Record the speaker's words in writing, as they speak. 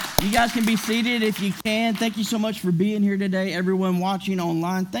You guys can be seated if you can. Thank you so much for being here today. Everyone watching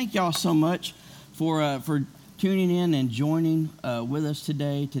online, thank y'all so much for tuning in and joining with us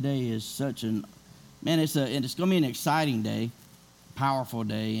today. Today is such it's going to be an exciting day, powerful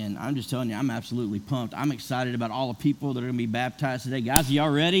day, and I'm just telling you, I'm absolutely pumped. I'm excited about all the people that are going to be baptized today. Guys, are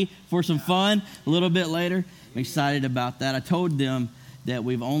y'all ready for some fun a little bit later? I'm excited about that. I told them that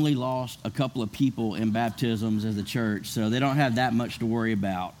we've only lost a couple of people in baptisms as a church, so they don't have that much to worry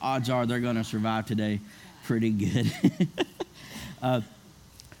about. Odds are they're going to survive today pretty good.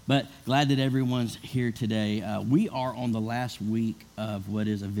 But glad that everyone's here today. We are on the last week of what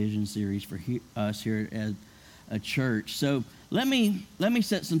is a vision series for us here at a church. So let me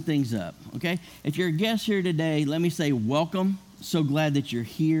set some things up, okay? If you're a guest here today, let me say welcome. So glad that you're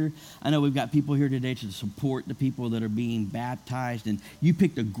here. I know we've got people here today to support the people that are being baptized, and you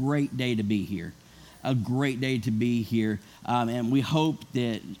picked a great day to be here. A great day to be here. And we hope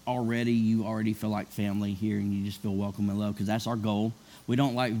that you already feel like family here and you just feel welcome and loved, because that's our goal. We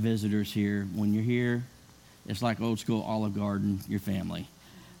don't like visitors here. When you're here, it's like old school Olive Garden, your family.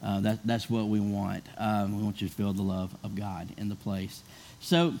 That's what we want. We want you to feel the love of God in the place.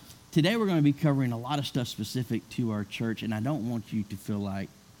 So today we're going to be covering a lot of stuff specific to our church, and I don't want you to feel like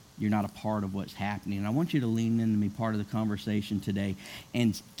you're not a part of what's happening. I want you to lean in and be part of the conversation today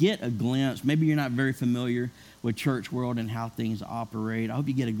and get a glimpse. Maybe you're not very familiar with church world and how things operate. I hope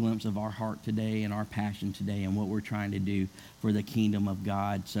you get a glimpse of our heart today and our passion today and what we're trying to do for the kingdom of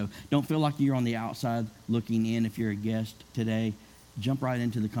God. So don't feel like you're on the outside looking in. If you're a guest today, jump right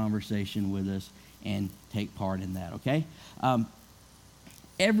into the conversation with us and take part in that, okay?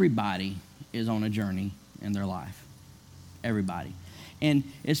 Everybody is on a journey in their life. Everybody. And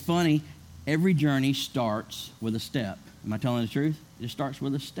it's funny, every journey starts with a step. Am I telling the truth? It starts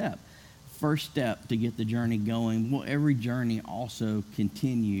with a step. First step to get the journey going. Well, every journey also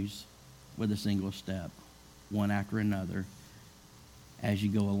continues with a single step, one after another, as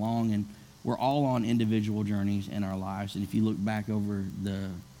you go along. And we're all on individual journeys in our lives. And if you look back over the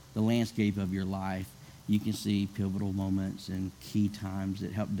landscape of your life, you can see pivotal moments and key times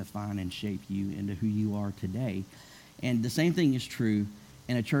that help define and shape you into who you are today. And the same thing is true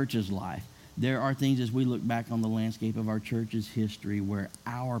in a church's life. There are things as we look back on the landscape of our church's history where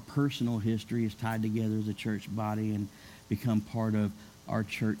our personal history is tied together as a church body and become part of our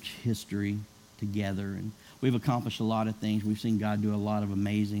church history together. And we've accomplished a lot of things. We've seen God do a lot of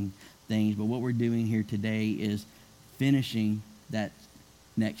amazing things. But what we're doing here today is finishing that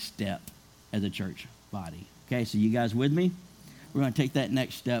next step as a church body. Okay, so you guys with me? We're going to take that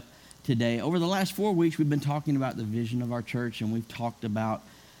next step today. Over the last 4 weeks, we've been talking about the vision of our church, and we've talked about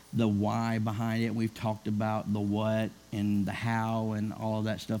the why behind it. We've talked about the what and the how and all of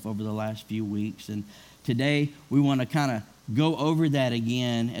that stuff over the last few weeks. And today, we want to kind of go over that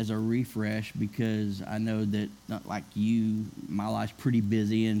again as a refresh, because I know that, not like you, my life's pretty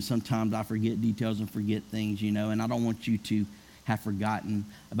busy, and sometimes I forget details and forget things, and I don't want you to have forgotten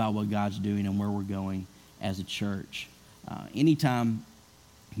about what God's doing and where we're going as a church. Anytime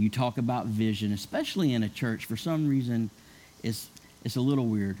you talk about vision, especially in a church, for some reason, it's a little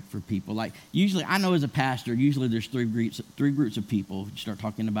weird for people. Like, usually, I know as a pastor, usually there's three groups of people who start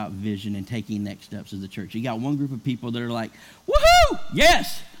talking about vision and taking next steps as a church. You got one group of people that are like, woohoo,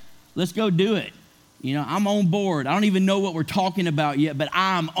 yes, let's go do it. I'm on board. I don't even know what we're talking about yet, but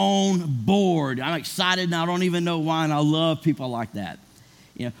I'm on board. I'm excited, and I don't even know why, and I love people like that.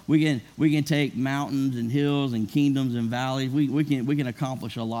 We can take mountains and hills and kingdoms and valleys. We can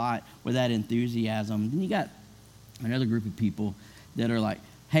accomplish a lot with that enthusiasm. Then you got another group of people that are like,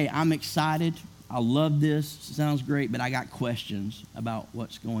 hey, I'm excited. I love this. Sounds great, but I got questions about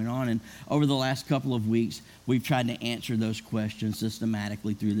what's going on. And over the last couple of weeks, we've tried to answer those questions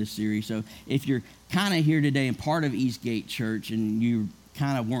systematically through this series. So if you're kind of here today and part of Eastgate Church and you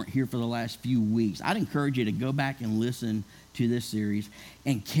kind of weren't here for the last few weeks, I'd encourage you to go back and listen to this series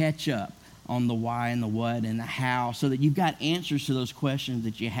and catch up on the why and the what and the how, so that you've got answers to those questions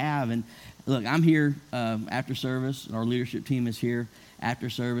that you have. And look, I'm here after service. Our leadership team is here after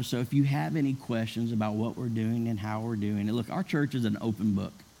service. So if you have any questions about what we're doing and how we're doing it, look, our church is an open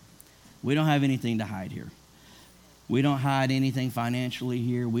book. We don't have anything to hide here. We don't hide anything financially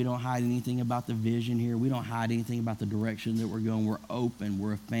here. We don't hide anything about the vision here. We don't hide anything about the direction that we're going. We're open.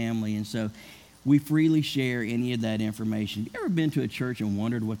 We're a family. And so we freely share any of that information. Have you ever been to a church and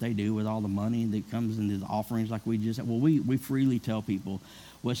wondered what they do with all the money that comes in the offerings like we just had? Well, we freely tell people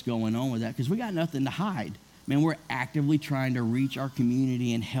what's going on with that, because we got nothing to hide. Man, we're actively trying to reach our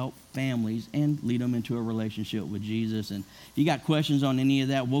community and help families and lead them into a relationship with Jesus. And if you got questions on any of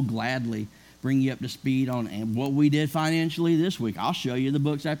that, we'll gladly bring you up to speed on what we did financially this week. I'll show you the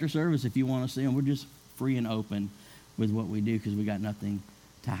books after service if you want to see them. We're just free and open with what we do because we got nothing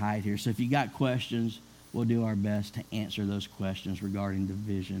to hide here. So if you got questions, we'll do our best to answer those questions regarding the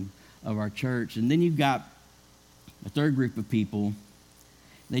vision of our church. And then you've got a third group of people.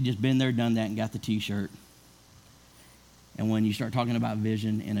 They just been there, done that, and got the T-shirt. And when you start talking about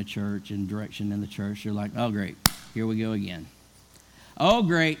vision in a church and direction in the church, you're like, oh, great, here we go again. Oh,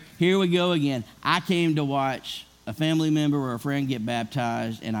 great, here we go again. I came to watch a family member or a friend get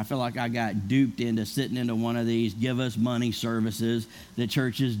baptized, and I feel like I got duped into sitting into one of these give us money services that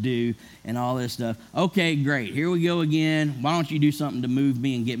churches do and all this stuff. Okay, great, here we go again. Why don't you do something to move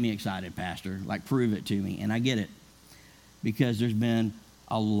me and get me excited, Pastor? Like, prove it to me. And I get it, because there's been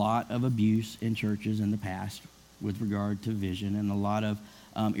a lot of abuse in churches in the past with regard to vision, and a lot of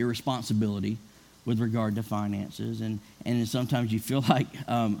irresponsibility with regard to finances. And sometimes you feel like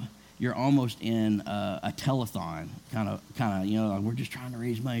you're almost in a telethon, kind of, like we're just trying to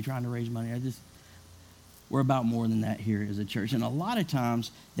raise money. We're about more than that here as a church. And a lot of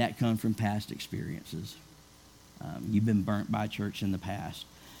times that comes from past experiences. You've been burnt by a church in the past.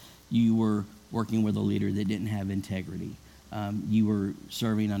 You were working with a leader that didn't have integrity. You were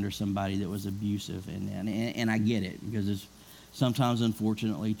serving under somebody that was abusive, and I get it, because sometimes,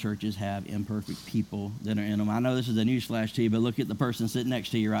 unfortunately, churches have imperfect people that are in them. I know this is a newsflash to you, but look at the person sitting next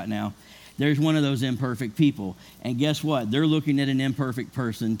to you right now. There's one of those imperfect people, and guess what? They're looking at an imperfect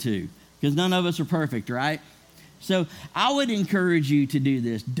person too, because none of us are perfect, right? So I would encourage you to do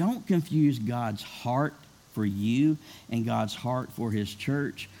this. Don't confuse God's heart for you and God's heart for his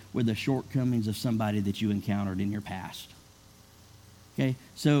church with the shortcomings of somebody that you encountered in your past. Okay,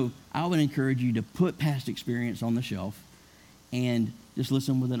 so I would encourage you to put past experience on the shelf and just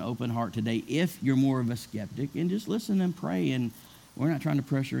listen with an open heart today if you're more of a skeptic, and just listen and pray. And we're not trying to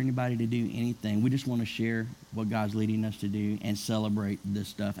pressure anybody to do anything. We just want to share what God's leading us to do and celebrate this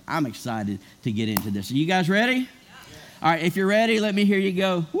stuff. I'm excited to get into this. Are you guys ready? Yeah. All right, if you're ready, let me hear you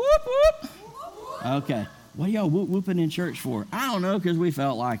go. Whoop, whoop. Okay, what are y'all whooping in church for? I don't know, because we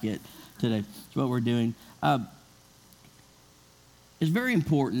felt like it today. That's what we're doing. It's very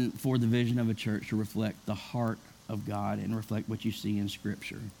important for the vision of a church to reflect the heart of God and reflect what you see in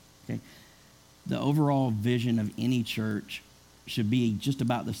Scripture. Okay, the overall vision of any church should be just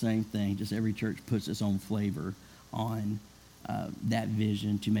about the same thing. Just every church puts its own flavor on that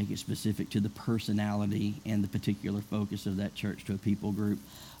vision to make it specific to the personality and the particular focus of that church, to a people group.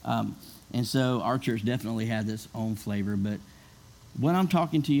 And so our church definitely had its own flavor. But what I'm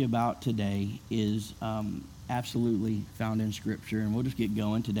talking to you about today is absolutely found in Scripture, and we'll just get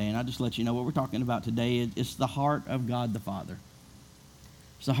going today. And I'll just let you know what we're talking about today. It's the heart of God the Father.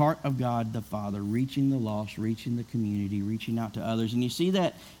 It's the heart of God the Father, reaching the lost, reaching the community, reaching out to others. And you see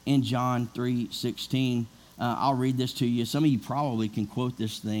that in John 3:16. I'll read this to you. Some of you probably can quote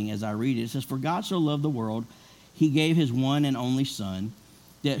this thing as I read it. It says, "For God so loved the world, he gave his one and only Son,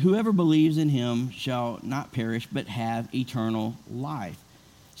 that whoever believes in him shall not perish but have eternal life."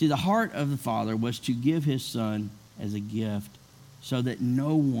 See, the heart of the Father was to give his Son as a gift so that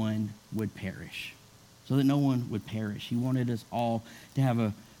no one would perish. So that no one would perish. He wanted us all to have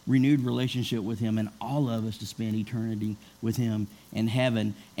a renewed relationship with him, and all of us to spend eternity with him in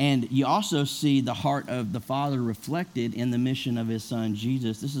heaven. And you also see the heart of the Father reflected in the mission of his Son,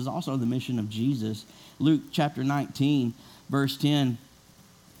 Jesus. This is also the mission of Jesus. Luke chapter 19, verse 10,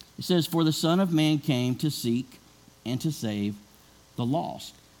 it says, "For the Son of Man came to seek and to save the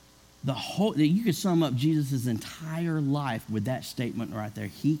lost." You could sum up Jesus' entire life with that statement right there.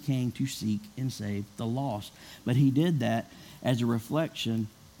 He came to seek and save the lost. But he did that as a reflection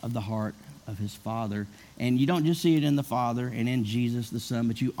of the heart of his Father. And you don't just see it in the Father and in Jesus the Son,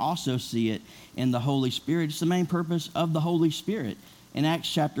 but you also see it in the Holy Spirit. It's the main purpose of the Holy Spirit. In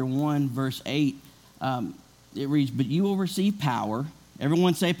Acts chapter 1, verse 8, it reads, "But you will receive power."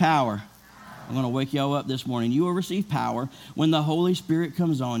 Everyone say power. I'm going to wake y'all up this morning. "You will receive power when the Holy Spirit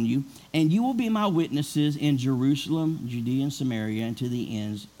comes on you, and you will be my witnesses in Jerusalem, Judea, and Samaria, and to the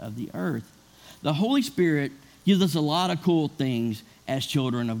ends of the earth." The Holy Spirit gives us a lot of cool things as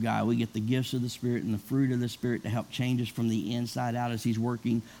children of God. We get the gifts of the Spirit and the fruit of the Spirit to help change us from the inside out as he's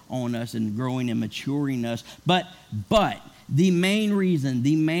working on us and growing and maturing us. But the main reason,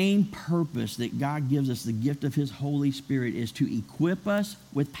 the main purpose that God gives us the gift of his Holy Spirit is to equip us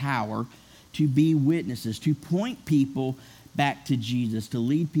with power to be witnesses, to point people back to Jesus, to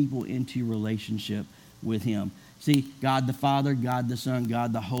lead people into relationship with him. See, God the Father, God the Son,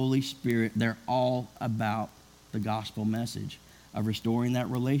 God the Holy Spirit, they're all about the gospel message of restoring that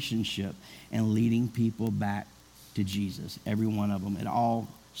relationship and leading people back to Jesus. Every one of them. It all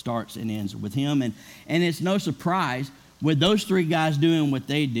starts and ends with him. And it's no surprise, with those three guys doing what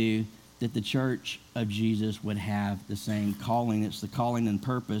they do, that the church of Jesus would have the same calling. It's the calling and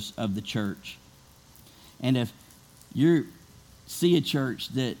purpose of the church. And if you see a church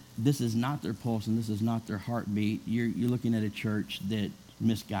that this is not their pulse and this is not their heartbeat, you're looking at a church that's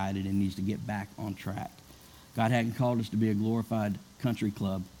misguided and needs to get back on track. God hadn't called us to be a glorified country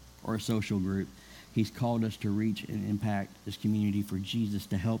club or a social group. He's called us to reach and impact this community for Jesus,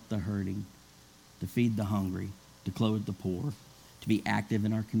 to help the hurting, to feed the hungry, to clothe the poor, to be active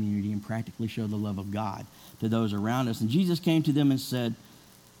in our community and practically show the love of God to those around us. And Jesus came to them and said,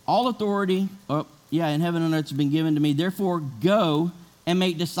 all authority, in heaven and earth has been given to me. Therefore, go and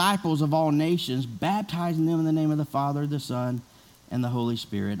make disciples of all nations, baptizing them in the name of the Father, the Son, and the Holy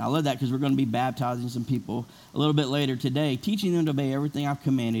Spirit. And I love that because we're going to be baptizing some people a little bit later today, teaching them to obey everything I've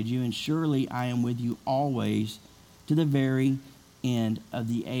commanded you, and surely I am with you always to the very end of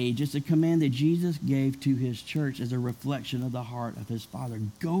the age. It's a command that Jesus gave to his church as a reflection of the heart of his Father.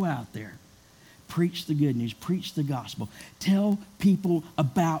 Go out there, preach the good news, preach the gospel, tell people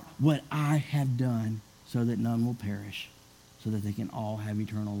about what I have done so that none will perish, so that they can all have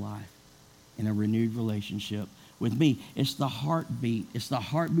eternal life in a renewed relationship with me. It's the heartbeat. It's the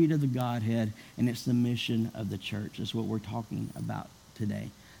heartbeat of the Godhead, and it's the mission of the church. That's what we're talking about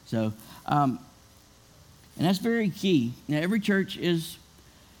today. So, and that's very key. Now, every church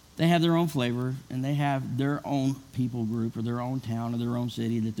they have their own flavor, and they have their own people group or their own town or their own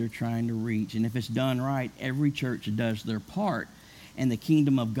city that they're trying to reach. And if it's done right, every church does their part, and the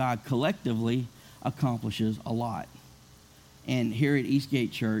kingdom of God collectively accomplishes a lot. And here at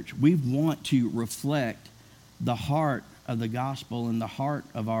Eastgate Church, we want to reflect the heart of the gospel and the heart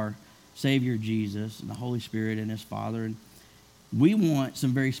of our Savior Jesus and the Holy Spirit and his Father. And we want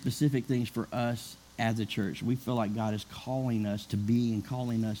some very specific things for us as a church. We feel like God is calling us to be and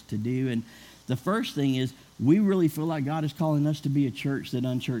calling us to do. And the first thing is, we really feel like God is calling us to be a church that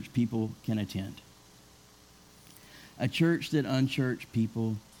unchurched people can attend. A church that unchurched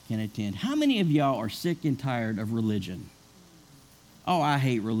people can attend. How many of y'all are sick and tired of religion? Oh, I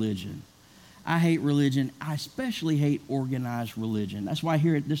hate religion. I hate religion. I especially hate organized religion. That's why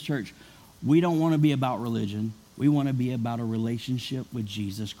here at this church, we don't want to be about religion. We want to be about a relationship with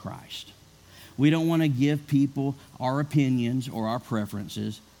Jesus Christ. We don't want to give people our opinions or our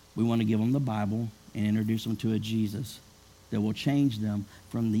preferences. We want to give them the Bible and introduce them to a Jesus that will change them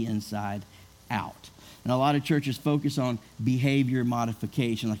from the inside out. And a lot of churches focus on behavior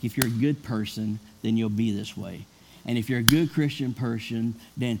modification. Like, if you're a good person, then you'll be this way. And if you're a good Christian person,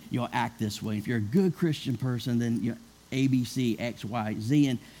 then you'll act this way. If you're a good Christian person, then you're A, B, C, X, Y, Z.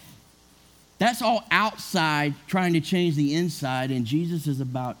 And that's all outside, trying to change the inside. And Jesus is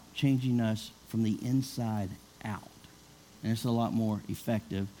about changing us from the inside out. And it's a lot more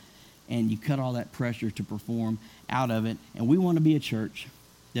effective. And you cut all that pressure to perform out of it. And we want to be a church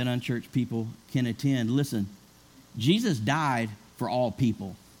that unchurched people can attend. Listen, Jesus died for all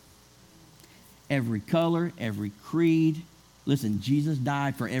people. Every color, every creed. Listen, Jesus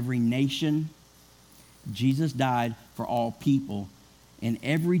died for every nation. Jesus died for all people. In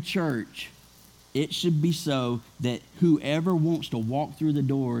every church, it should be so that whoever wants to walk through the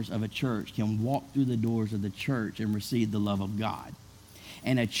doors of a church can walk through the doors of the church and receive the love of God.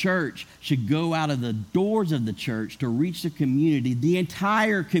 And a church should go out of the doors of the church to reach the community, the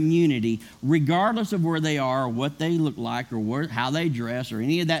entire community, regardless of where they are or what they look like or how they dress or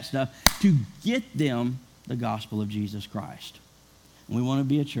any of that stuff, to get them the gospel of Jesus Christ. And we want to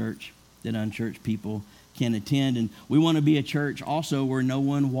be a church that unchurched people can attend. And we want to be a church also where no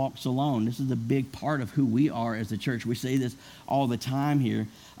one walks alone. This is a big part of who we are as a church. We say this all the time here.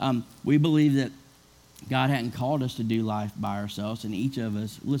 We believe that God hadn't called us to do life by ourselves, and each of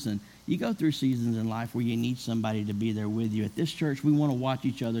us, listen, you go through seasons in life where you need somebody to be there with you. At this church, we want to watch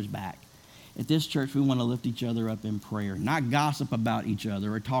each other's back. At this church, we want to lift each other up in prayer, not gossip about each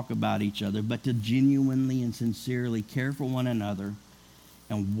other or talk about each other, but to genuinely and sincerely care for one another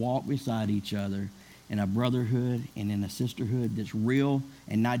and walk beside each other in a brotherhood and in a sisterhood that's real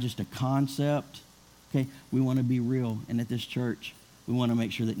and not just a concept. Okay, we want to be real, and at this church, we want to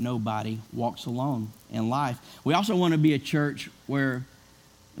make sure that nobody walks alone in life. We also want to be a church where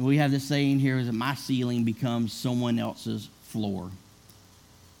we have this saying here is that my ceiling becomes someone else's floor.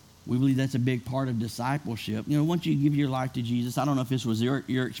 We believe that's a big part of discipleship. You know, once you give your life to Jesus, I don't know if this was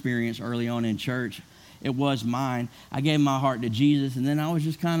your experience early on in church. It was mine. I gave my heart to Jesus, and then I was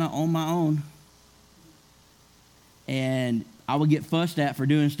just kind of on my own. And I would get fussed at for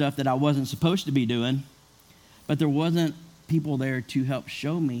doing stuff that I wasn't supposed to be doing, but there wasn't people there to help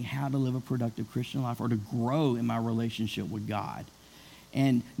show me how to live a productive Christian life or to grow in my relationship with God.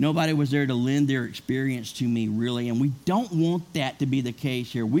 and nobody was there to lend their experience to me, really. And we don't want that to be the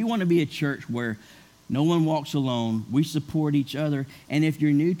case here. We want to be a church where no one walks alone. We support each other. And if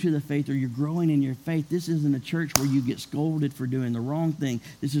you're new to the faith or you're growing in your faith, this isn't a church where you get scolded for doing the wrong thing.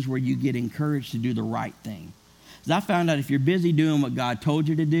 This is where you get encouraged to do the right thing. Because I found out if you're busy doing what God told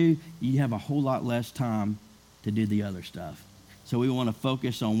you to do, you have a whole lot less time to do the other stuff. So we want to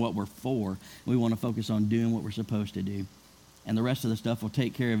focus on what we're for. We want to focus on doing what we're supposed to do. And the rest of the stuff will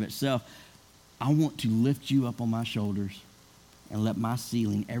take care of itself. I want to lift you up on my shoulders and let my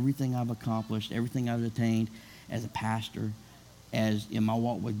ceiling, everything I've accomplished, everything I've attained as a pastor, as in my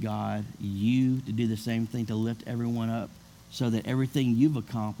walk with God, you to do the same thing, to lift everyone up so that everything you've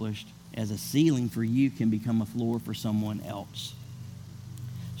accomplished as a ceiling for you can become a floor for someone else.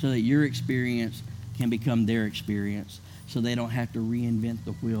 So that your experience can become their experience, so they don't have to reinvent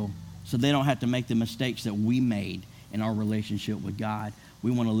the wheel, so they don't have to make the mistakes that we made in our relationship with God. We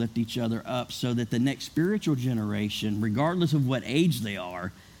want to lift each other up so that the next spiritual generation, regardless of what age they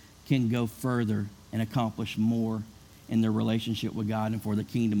are, can go further and accomplish more in their relationship with God and for the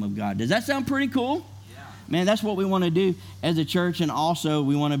kingdom of God. Does that sound pretty cool? Yeah. Man, that's what we want to do as a church, and also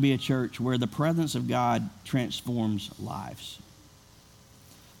we want to be a church where the presence of God transforms lives.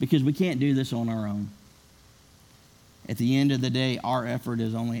 Because we can't do this on our own. At the end of the day, our effort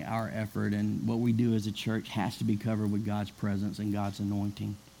is only our effort, and what we do as a church has to be covered with God's presence and God's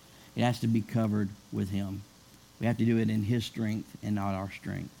anointing. It has to be covered with Him. We have to do it in His strength and not our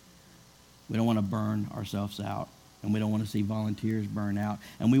strength. We don't want to burn ourselves out, and we don't want to see volunteers burn out,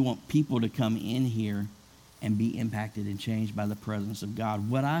 and we want people to come in here and be impacted and changed by the presence of God.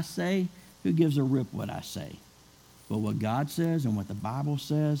 What I say, who gives a rip what I say? But what God says and what the Bible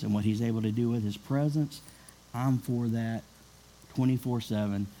says and what He's able to do with His presence, I'm for that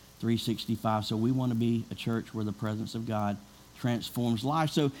 24/7, 365. So we want to be a church where the presence of God transforms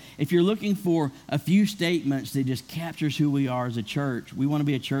lives. So if you're looking for a few statements that just captures who we are as a church, we want to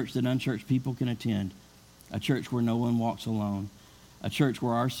be a church that unchurched people can attend, a church where no one walks alone, a church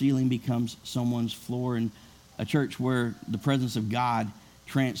where our ceiling becomes someone's floor, and a church where the presence of God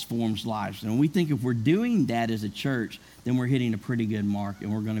transforms lives. And we think if we're doing that as a church, then we're hitting a pretty good mark,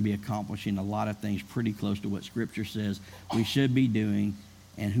 and we're going to be accomplishing a lot of things pretty close to what Scripture says we should be doing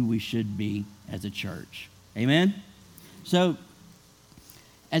and who we should be as a church. Amen? So,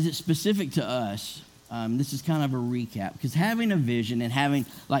 as it's specific to us, this is kind of a recap, because having a vision and having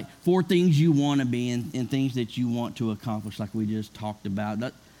like 4 things you want to be and things that you want to accomplish, like we just talked about,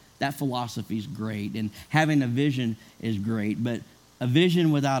 that philosophy is great, and having a vision is great, but a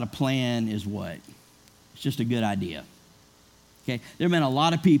vision without a plan is what? It's just a good idea. Okay, there have been a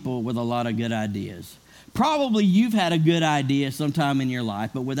lot of people with a lot of good ideas. Probably you've had a good idea sometime in your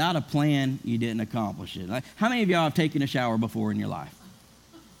life, but without a plan, you didn't accomplish it. Like, how many of y'all have taken a shower before in your life?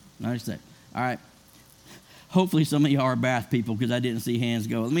 Notice that. All right. Hopefully some of y'all are bath people, because I didn't see hands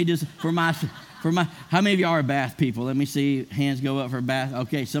go. Let me just, how many of y'all are bath people? Let me see hands go up for bath.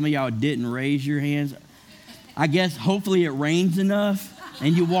 Okay, some of y'all didn't raise your hands. I guess hopefully it rains enough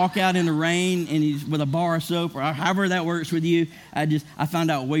and you walk out in the rain and with a bar of soap, or however that works with you. I found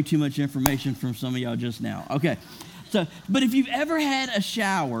out way too much information from some of y'all just now. Okay. So, but if you've ever had a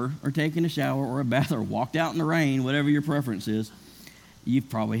shower or taken a shower or a bath or walked out in the rain, whatever your preference is, you've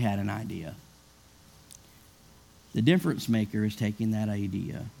probably had an idea. The difference maker is taking that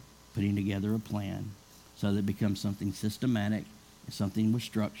idea, putting together a plan so that it becomes something systematic, something with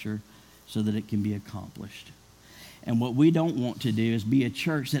structure, so that it can be accomplished. And what we don't want to do is be a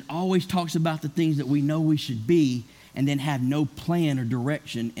church that always talks about the things that we know we should be and then have no plan or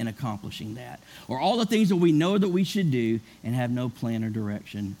direction in accomplishing that. Or all the things that we know that we should do and have no plan or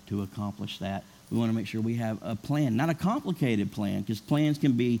direction to accomplish that. We want to make sure we have a plan, not a complicated plan, because plans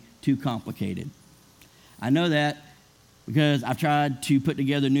can be too complicated. I know that because I've tried to put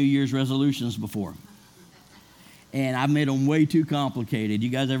together New Year's resolutions before. And I've made them way too complicated. You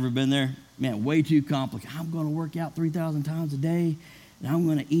guys ever been there? Man, way too complicated. I'm going to work out 3,000 times a day, and I'm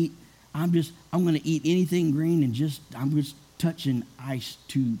going to eat anything green, and I'm just touching ice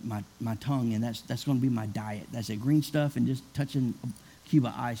to my tongue, and that's going to be my diet. That's it, green stuff and just touching a cube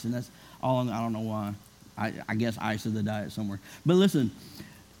of ice, and that's all. I don't know why. I guess ice is the diet somewhere. But listen,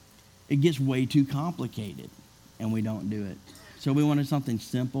 it gets way too complicated, and we don't do it. So we wanted something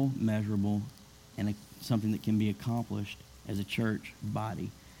simple, measurable, and something that can be accomplished as a church body,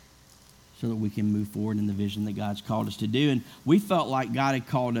 so that we can move forward in the vision that God's called us to do. And we felt like God had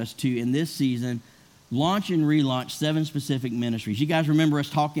called us to, in this season, launch and relaunch 7 specific ministries. You guys remember us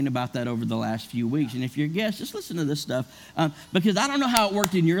talking about that over the last few weeks. And if you're a guest, just listen to this stuff. Because I don't know how it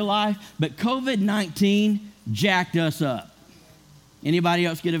worked in your life, but COVID-19 jacked us up. Anybody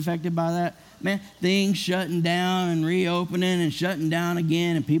else get affected by that? Man, things shutting down and reopening and shutting down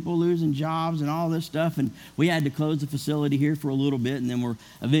again and people losing jobs and all this stuff. And we had to close the facility here for a little bit, and then we're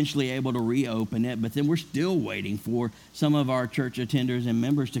eventually able to reopen it. But then we're still waiting for some of our church attenders and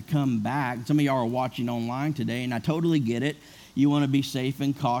members to come back. Some of y'all are watching online today, and I totally get it. You want to be safe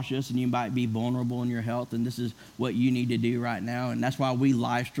and cautious, and you might be vulnerable in your health, and this is what you need to do right now. And that's why we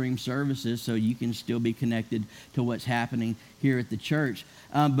live stream services, so you can still be connected to what's happening here at the church.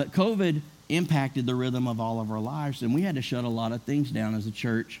 But COVID impacted the rhythm of all of our lives, and we had to shut a lot of things down as a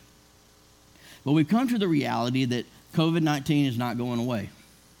church. But we've come to the reality that COVID-19 is not going away.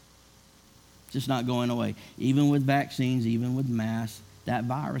 It's just not going away. Even with vaccines, even with masks, that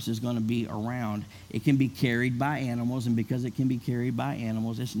virus is going to be around. It can be carried by animals, and because it can be carried by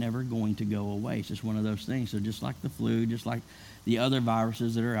animals, it's never going to go away. It's just one of those things. So just like the flu, just like the other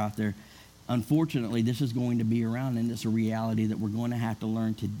viruses that are out there, unfortunately, this is going to be around, and it's a reality that we're going to have to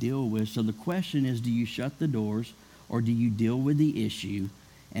learn to deal with. So the question is, do you shut the doors, or do you deal with the issue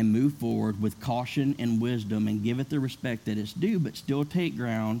and move forward with caution and wisdom and give it the respect that it's due, but still take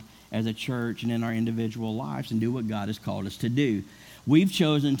ground as a church and in our individual lives and do what God has called us to do? We've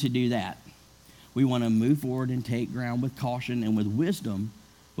chosen to do that. We want to move forward and take ground with caution and with wisdom,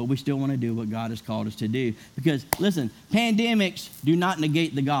 but we still want to do what God has called us to do. Because, listen, pandemics do not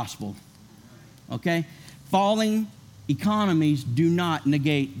negate the gospel. Okay? Falling economies do not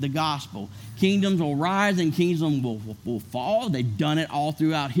negate the gospel. Kingdoms will rise and kingdoms will fall. They've done it all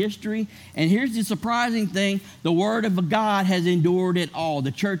throughout history. And here's the surprising thing. The word of God has endured it all.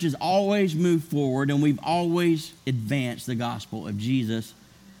 The church has always moved forward, and we've always advanced the gospel of Jesus.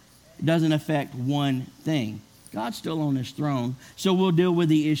 It doesn't affect one thing. God's still on his throne, so we'll deal with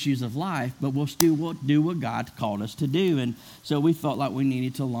the issues of life, but we'll do what God called us to do. And so we felt like we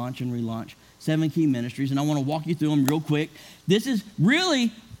needed to launch and relaunch 7 key ministries, and I want to walk you through them real quick. This is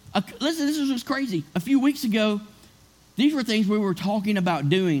really, listen, this is what's crazy. A few weeks ago, these were things we were talking about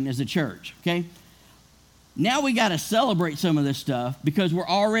doing as a church, okay? Now we got to celebrate some of this stuff because we're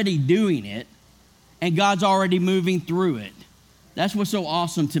already doing it, and God's already moving through it. That's what's so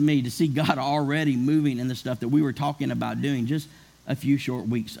awesome to me, to see God already moving in the stuff that we were talking about doing just a few short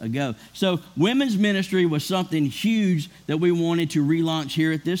weeks ago. So women's ministry was something huge that we wanted to relaunch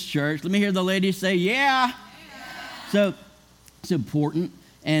here at this church. Let me hear the ladies say, yeah. So it's important,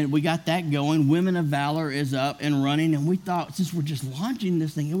 and we got that going. Women of Valor is up and running, and we thought, since we're just launching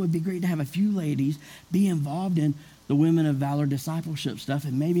this thing, it would be great to have a few ladies be involved in the Women of Valor discipleship stuff,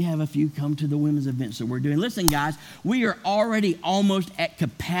 and maybe have a few come to the women's events that we're doing. Listen, guys, we are already almost at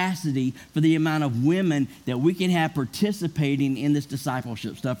capacity for the amount of women that we can have participating in this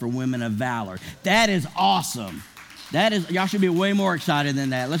discipleship stuff for Women of Valor. That is awesome. That is, y'all should be way more excited than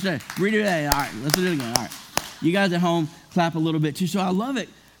that. Let's redo that. All right, let's do it again. All right. You guys at home, clap a little bit too. So I love it.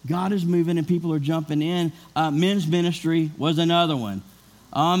 God is moving and people are jumping in. Men's ministry was another one.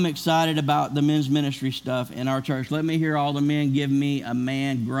 I'm excited about the men's ministry stuff in our church. Let me hear all the men give me a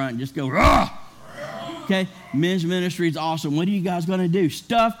man grunt. Just go, rah! Okay, men's ministry is awesome. What are you guys going to do?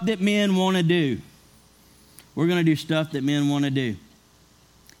 Stuff that men want to do. We're going to do stuff that men want to do.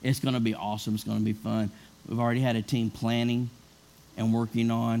 It's going to be awesome. It's going to be fun. We've already had a team planning and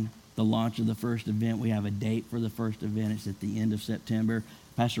working on the launch of the first event. We have a date for the first event. It's at the end of September.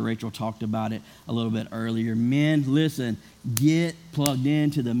 Pastor Rachel talked about it a little bit earlier. Men, listen, get plugged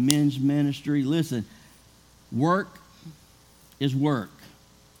into the men's ministry. Listen, work is work.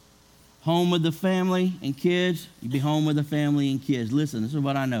 Home with the family and kids, you be home with the family and kids. Listen, this is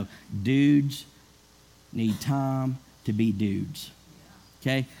what I know. Dudes need time to be dudes.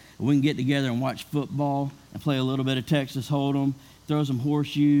 Okay? We can get together and watch football and play a little bit of Texas Hold'em, throw some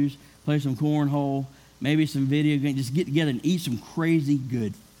horseshoes, play some cornhole, maybe some video games, just get together and eat some crazy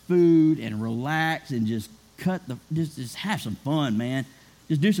good food and relax and just just have some fun, man.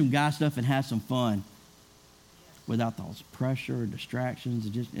 Just do some guy stuff and have some fun without all this pressure or distractions.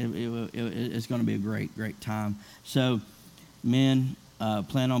 It's going to be a great, great time. So, men,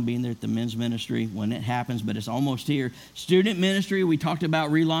 plan on being there at the men's ministry when it happens, but it's almost here. Student ministry, we talked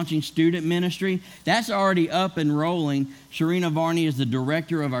about relaunching student ministry. That's already up and rolling. Sharina Varney is the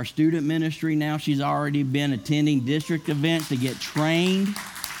director of our student ministry now. She's already been attending district events to get trained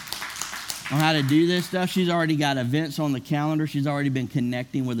on how to do this stuff. She's already got events on the calendar. She's already been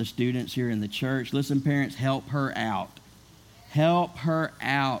connecting with the students here in the church. Listen, parents, help her out. Help her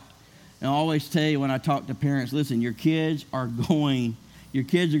out. And I always tell you when I talk to parents, listen, your kids are going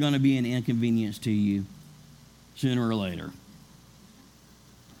to be an inconvenience to you sooner or later.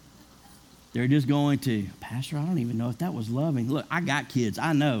 They're just going to, Pastor, I don't even know if that was loving. Look, I got kids.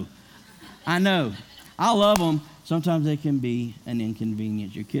 I know. I love them, sometimes they can be an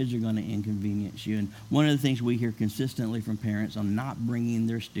inconvenience. Your kids are going to inconvenience you. And one of the things we hear consistently from parents on not bringing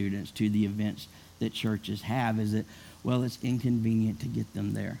their students to the events that churches have is that, well, it's inconvenient to get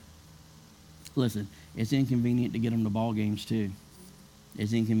them there. Listen, it's inconvenient to get them to ball games too.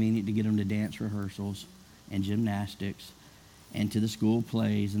 It's inconvenient to get them to dance rehearsals and gymnastics and to the school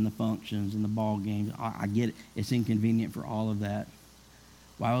plays and the functions and the ball games. I get it. It's inconvenient for all of that.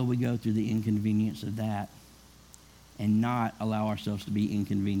 Why would we go through the inconvenience of that and not allow ourselves to be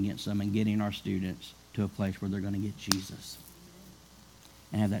inconvenienced in getting our students to a place where they're going to get Jesus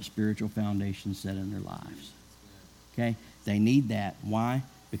and have that spiritual foundation set in their lives? Okay? They need that. Why?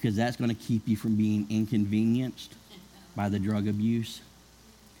 Because that's going to keep you from being inconvenienced by the drug abuse.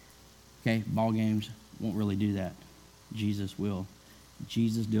 Okay? Ball games won't really do that. Jesus will.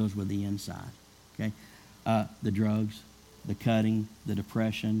 Jesus deals with the inside. Okay? The drugs, the cutting, the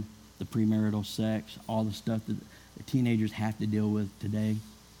depression, the premarital sex, all the stuff that the teenagers have to deal with today.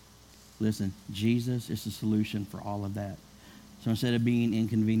 Listen, Jesus is the solution for all of that. So instead of being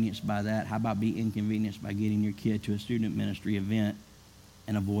inconvenienced by that, how about be inconvenienced by getting your kid to a student ministry event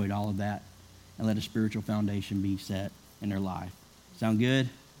and avoid all of that and let a spiritual foundation be set in their life? Sound good?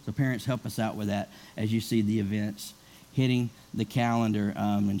 So parents, help us out with that as you see the events hitting the calendar,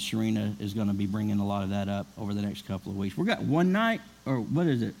 and Sharina is going to be bringing a lot of that up over the next couple of weeks. We've got one night, or what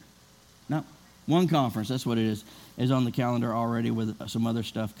is it? No, one conference, that's what it is on the calendar already with some other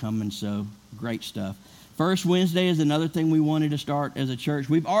stuff coming, so great stuff. First Wednesday is another thing we wanted to start as a church.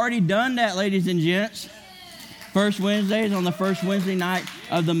 We've already done that, ladies and gents. First Wednesday is on the first Wednesday night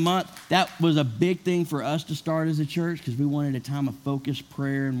of the month. That was a big thing for us to start as a church because we wanted a time of focused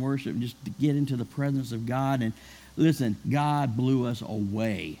prayer and worship, just to get into the presence of God. And listen, God blew us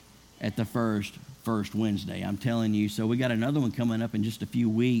away at the first Wednesday, I'm telling you. So we got another one coming up in just a few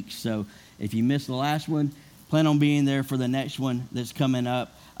weeks. So if you missed the last one, plan on being there for the next one that's coming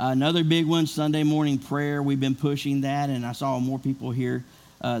up. Another big one, Sunday morning prayer. We've been pushing that, and I saw more people here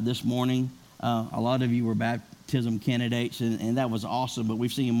this morning. A lot of you were baptism candidates, and that was awesome, but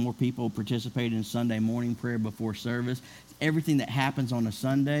we've seen more people participate in Sunday morning prayer before service. Everything that happens on a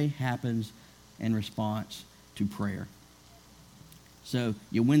Sunday happens in response to prayer. So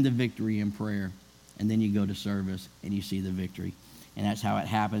you win the victory in prayer, and then you go to service, and you see the victory. And that's how it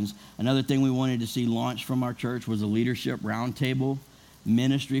happens. Another thing we wanted to see launched from our church was a leadership roundtable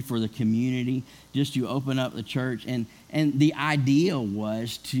ministry for the community, just to open up the church. And the idea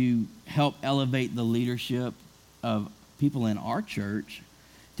was to help elevate the leadership of people in our church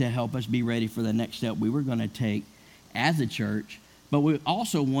to help us be ready for the next step we were going to take as a church. But we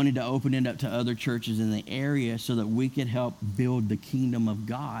also wanted to open it up to other churches in the area so that we could help build the kingdom of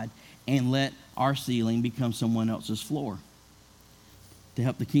God and let our ceiling become someone else's floor to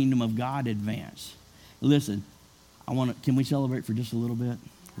help the kingdom of God advance. Listen, can we celebrate for just a little bit?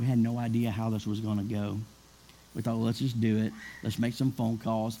 We had no idea how this was going to go. We thought, well, let's just do it. Let's make some phone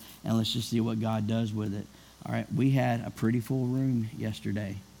calls, and let's just see what God does with it. All right, we had a pretty full room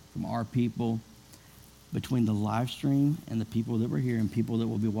yesterday from our people, between the live stream and the people that were here and people that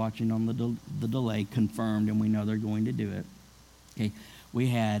will be watching on the delay, confirmed, and we know they're going to do it. Okay, we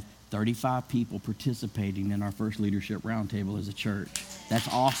had 35 people participating in our first leadership roundtable as a church. That's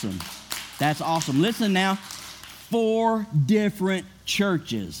awesome. That's awesome. Listen now. 4 different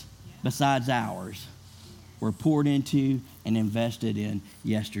churches besides ours were poured into and invested in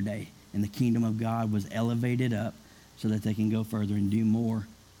yesterday. And the kingdom of God was elevated up so that they can go further and do more.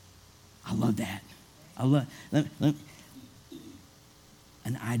 I love that.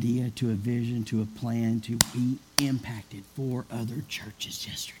 An idea to a vision to a plan to be impacted 4 other churches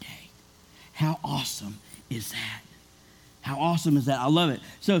yesterday. How awesome is that? How awesome is that? I love it.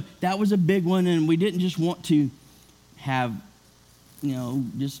 So that was a big one, and we didn't just want to have,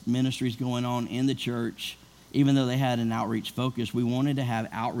 just ministries going on in the church, even though they had an outreach focus. We wanted to have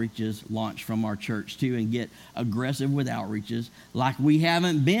outreaches launched from our church too and get aggressive with outreaches like we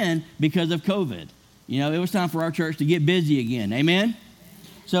haven't been because of COVID. It was time for our church to get busy again. Amen?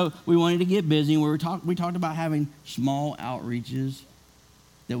 So we wanted to get busy, and we talked about having small outreaches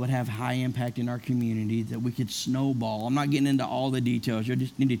that would have high impact in our community, that we could snowball. I'm not getting into all the details. You'll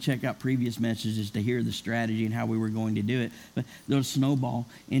just need to check out previous messages to hear the strategy and how we were going to do it. But they'll snowball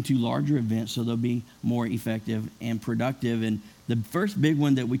into larger events so they'll be more effective and productive. And the first big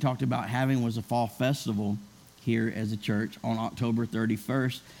one that we talked about having was a fall festival here as a church on October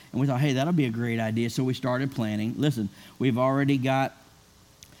 31st. And we thought, hey, that'll be a great idea. So we started planning. Listen, we've already got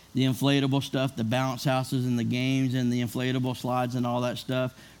The inflatable stuff, the bounce houses and the games and the inflatable slides and all that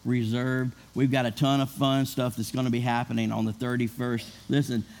stuff, reserved. We've got a ton of fun stuff that's going to be happening on the 31st.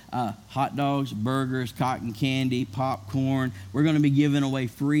 Listen, hot dogs, burgers, cotton candy, popcorn. We're going to be giving away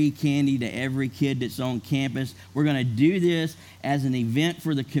free candy to every kid that's on campus. We're going to do this as an event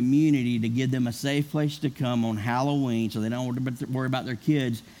for the community to give them a safe place to come on Halloween so they don't worry about their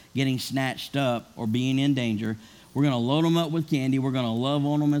kids getting snatched up or being in danger. We're going to load them up with candy. We're going to love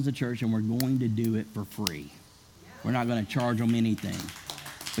on them as a church, and we're going to do it for free. We're not going to charge them anything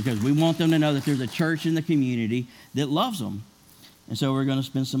because we want them to know that there's a church in the community that loves them. And so we're going to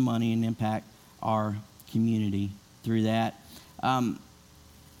spend some money and impact our community through that. Not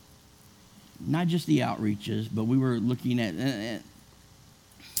just the outreaches, but we were looking at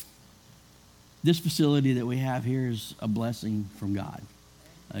this facility that we have here is a blessing from God.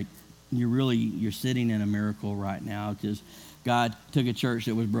 Like, you're sitting in a miracle right now because God took a church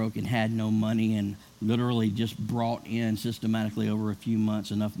that was broken, had no money, and literally just brought in systematically over a few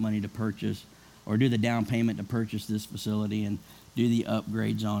months enough money to purchase or do the down payment to purchase this facility and do the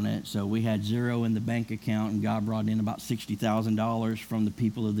upgrades on it. So we had zero in the bank account, and God brought in about $60,000 from the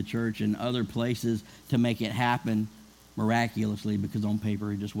people of the church and other places to make it happen miraculously, because on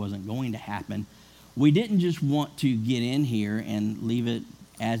paper it just wasn't going to happen. We didn't just want to get in here and leave it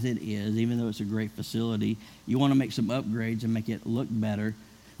as it is, even though it's a great facility. You want to make some upgrades and make it look better.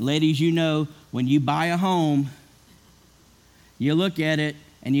 Ladies, you know, when you buy a home, you look at it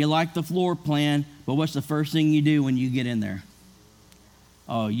and you like the floor plan, but what's the first thing you do when you get in there?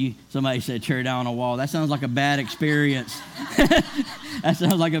 Oh, somebody said tear down a wall. That sounds like a bad experience. That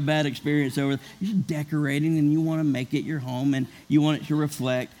sounds like a bad experience. You're just decorating, and you want to make it your home, and you want it to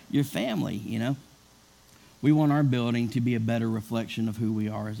reflect your family, you know. We want our building to be a better reflection of who we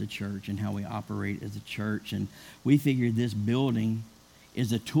are as a church and how we operate as a church. And we figured this building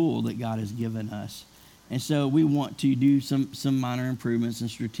is a tool that God has given us. And so we want to do some minor improvements and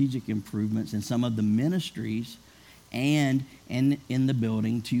strategic improvements in some of the ministries and in the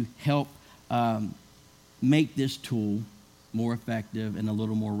building to help make this tool more effective and a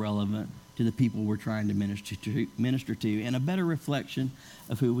little more relevant to the people we're trying to minister to, and a better reflection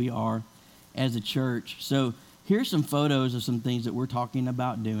of who we are as a church. So here's some photos of some things that we're talking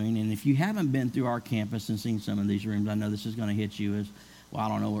about doing. And if you haven't been through our campus and seen some of these rooms, I know this is going to hit you as, well, I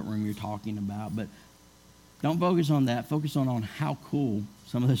don't know what room you're talking about, but don't focus on that. Focus on how cool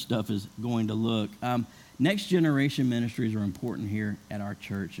some of this stuff is going to look. Next generation ministries are important here at our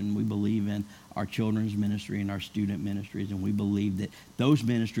church, and we believe in our children's ministry and our student ministries, and we believe that those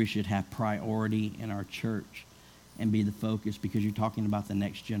ministries should have priority in our church and be the focus, because you're talking about the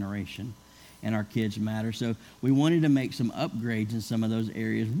next generation. And our kids matter. So we wanted to make some upgrades in some of those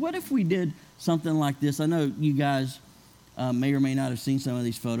areas. What if we did something like this? I know you guys may or may not have seen some of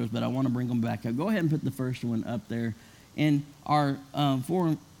these photos, but I want to bring them back up. Go ahead and put the first one up there. In our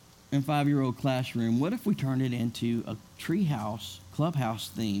 4 and 5-year-old classroom, what if we turned it into a treehouse, clubhouse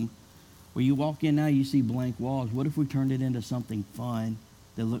theme, where you walk in now, you see blank walls? What if we turned it into something fun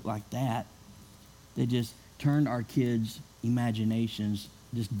that looked like that just turned our kids' imaginations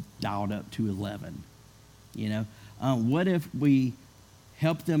just dialed up to 11, you know? What if we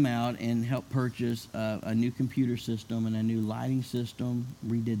helped them out and helped purchase a new computer system and a new lighting system,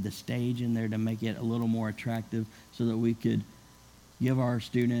 redid the stage in there to make it a little more attractive so that we could give our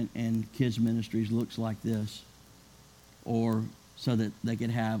student and kids ministries looks like this, or so that they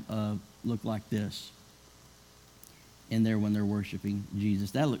could have a look like this in there when they're worshiping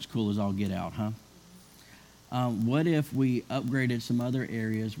Jesus. That looks cool as all get out, huh? What if we upgraded some other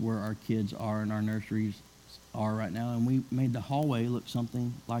areas where our kids are and our nurseries are right now, and we made the hallway look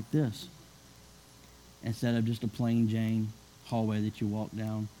something like this instead of just a plain Jane hallway that you walk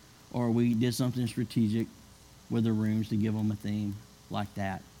down? Or we did something strategic with the rooms to give them a theme like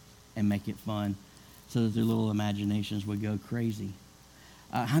that and make it fun so that their little imaginations would go crazy.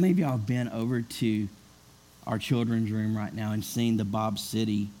 How many of y'all have been over to our children's room right now and seen the Bob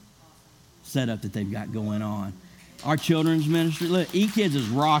City setup that they've got going on? Our children's ministry, look, eKids is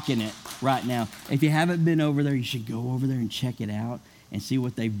rocking it right now. If you haven't been over there, you should go over there and check it out and see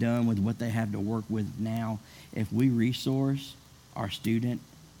what they've done with what they have to work with now. If we resource our student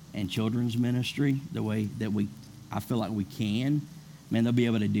and children's ministry the way that I feel like we can, man, they'll be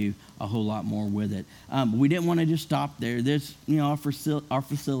able to do a whole lot more with it. We didn't want to just stop there. This, our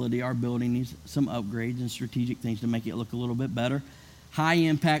facility, our building needs some upgrades and strategic things to make it look a little bit better. High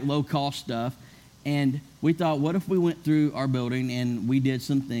impact, low cost stuff. And we thought, what if we went through our building and we did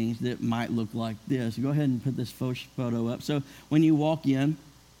some things that might look like this? Go ahead and put this photo up. So when you walk in,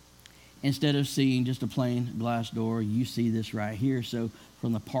 instead of seeing just a plain glass door, you see this right here. So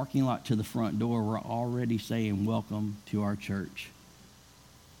from the parking lot to the front door, we're already saying, welcome to our church.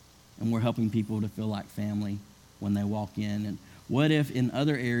 And we're helping people to feel like family when they walk in. And what if in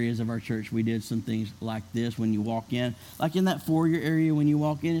other areas of our church we did some things like this when you walk in? Like in that foyer area when you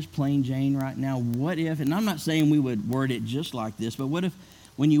walk in, it's plain Jane right now. What if, and I'm not saying we would word it just like this, but what if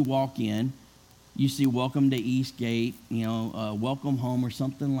when you walk in, you see welcome to Eastgate, welcome home or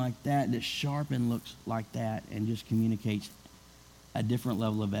something like that, that's sharp and looks like that and just communicates a different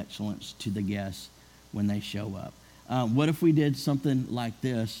level of excellence to the guests when they show up. What if we did something like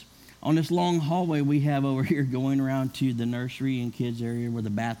this? On this long hallway we have over here going around to the nursery and kids area where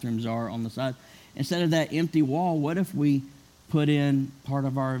the bathrooms are on the side, instead of that empty wall, what if we put in part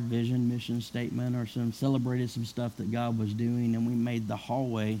of our vision, mission statement, or celebrated some stuff that God was doing, and we made the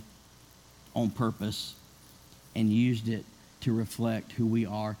hallway on purpose and used it to reflect who we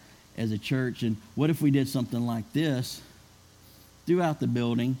are as a church? And what if we did something like this throughout the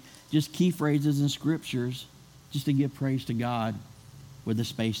building, just key phrases and scriptures, just to give praise to God with the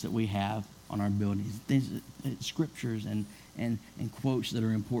space that we have on our buildings, things, scriptures and quotes that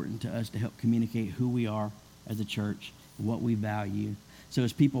are important to us to help communicate who we are as a church, what we value. So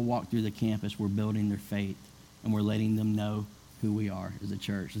as people walk through the campus, we're building their faith and we're letting them know who we are as a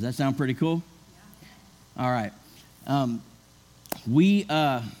church. Does that sound pretty cool? Yeah. All right.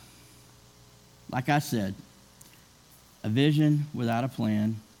 Like I said, a vision without a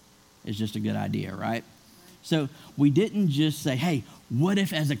plan is just a good idea, right? So we didn't just say, hey, what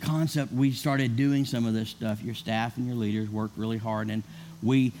if as a concept we started doing some of this stuff? Your staff and your leaders worked really hard, and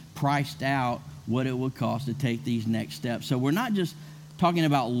we priced out what it would cost to take these next steps. So we're not just talking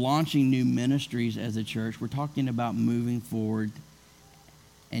about launching new ministries as a church. We're talking about moving forward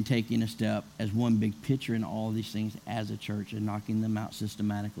and taking a step as one big picture in all of these things as a church and knocking them out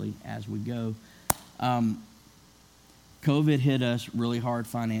systematically as we go. COVID hit us really hard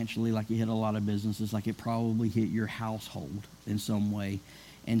financially, like it hit a lot of businesses, like it probably hit your household in some way.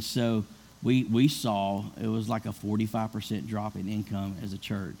 And so we saw it was like a 45% drop in income as a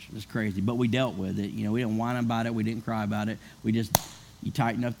church. It's crazy, but we dealt with it. We didn't whine about it. We didn't cry about it. You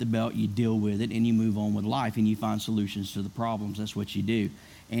tighten up the belt, you deal with it, and you move on with life, and you find solutions to the problems. That's what you do.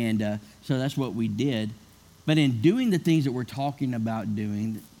 And so that's what we did. But in doing the things that we're talking about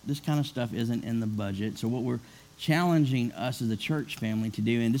doing, this kind of stuff isn't in the budget. So what we're challenging us as a church family to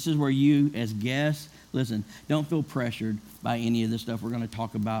do, and this is where you as guests, listen, don't feel pressured by any of this stuff we're going to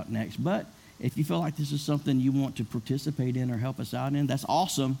talk about next. But if you feel like this is something you want to participate in or help us out in, that's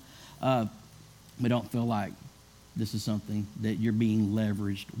awesome. But don't feel like this is something that you're being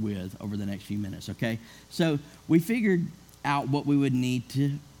leveraged with over the next few minutes, okay? So we figured out what we would need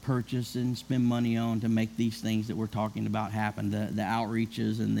to purchase and spend money on to make these things that we're talking about happen, the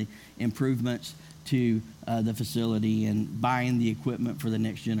outreaches and the improvements to the facility and buying the equipment for the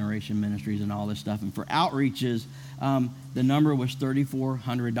next generation ministries and all this stuff. And for outreaches, the number was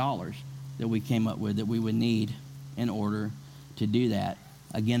 $3,400 that we came up with that we would need in order to do that.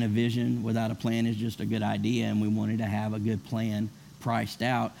 Again, a vision without a plan is just a good idea, and we wanted to have a good plan priced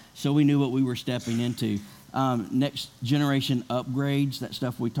out so we knew what we were stepping into. Next generation upgrades, that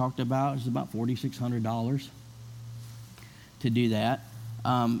stuff we talked about, is about $4,600 to do that.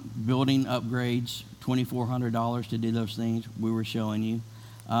 Building upgrades, $2,400 to do those things we were showing you.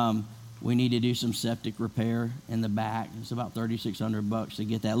 We need to do some septic repair in the back. It's about $3,600 to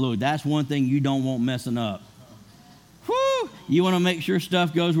get that. Look, that's one thing you don't want messing up. Whew! You want to make sure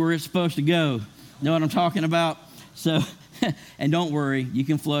stuff goes where it's supposed to go. Know what I'm talking about? So, and don't worry, you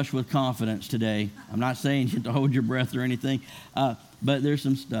can flush with confidence today. I'm not saying you have to hold your breath or anything, but there's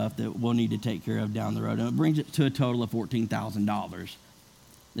some stuff that we'll need to take care of down the road. And it brings it to a total of $14,000.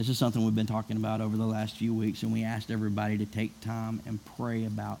 This is something we've been talking about over the last few weeks, and we asked everybody to take time and pray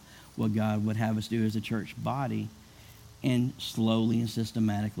about what God would have us do as a church body, and slowly and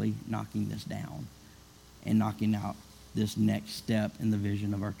systematically knocking this down and knocking out this next step in the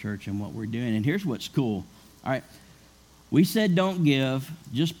vision of our church and what we're doing. And here's what's cool. All right, we said don't give,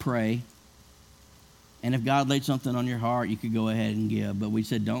 just pray. And if God laid something on your heart, you could go ahead and give. But we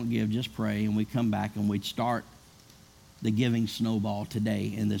said don't give, just pray. And we come back and we'd start the giving snowball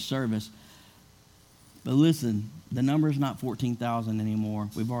today in this service. But listen, the number is not $14,000 anymore.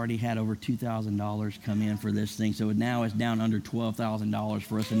 We've already had over $2,000 come in for this thing. So now it's down under $12,000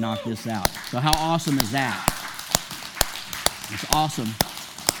 for us to knock this out. So how awesome is that? It's awesome.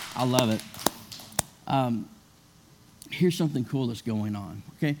 I love it. Here's something cool that's going on.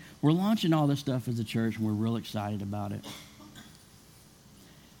 Okay, we're launching all this stuff as a church, and we're real excited about it.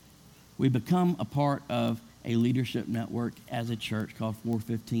 We become a part of a leadership network as a church called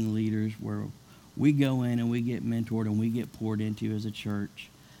 415 Leaders, where we go in and we get mentored and we get poured into as a church,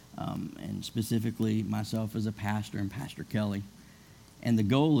 and specifically myself as a pastor and Pastor Kelly. And the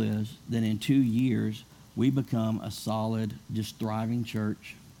goal is that in 2 years, we become a solid, just thriving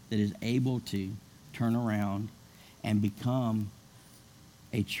church that is able to turn around and become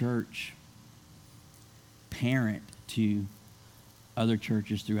a church parent to other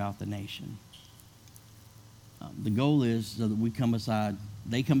churches throughout the nation. The goal is so that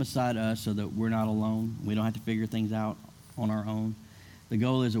they come beside us so that we're not alone. We don't have to figure things out on our own. The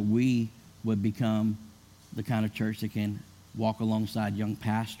goal is that we would become the kind of church that can walk alongside young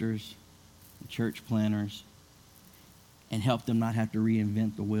pastors, church planners, and help them not have to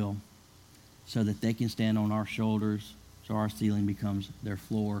reinvent the wheel so that they can stand on our shoulders so our ceiling becomes their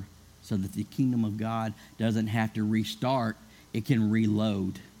floor, so that the kingdom of God doesn't have to restart. It can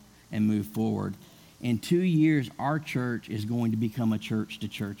reload and move forward. In 2 years, our church is going to become a church to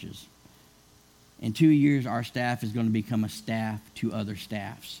churches. In 2 years, our staff is going to become a staff to other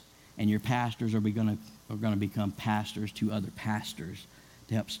staffs. And your pastors are going to become pastors to other pastors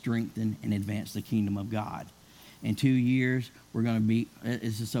to help strengthen and advance the kingdom of God. In 2 years, we're going to be,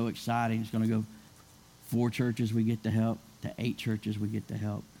 this is so exciting, it's going to go 4 churches we get to help, to 8 churches we get to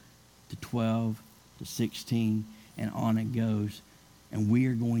help, to 12, to 16, and on it goes. And we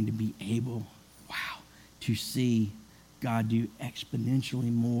are going to be able, to see God do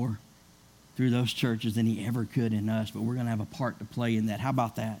exponentially more through those churches than he ever could in us. But we're going to have a part to play in that. How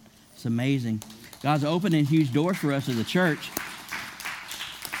about that? It's amazing. God's opening huge doors for us as a church.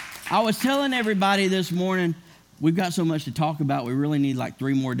 I was telling everybody this morning, we've got so much to talk about. We really need like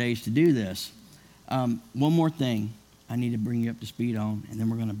 3 more days to do this. One more thing I need to bring you up to speed on, and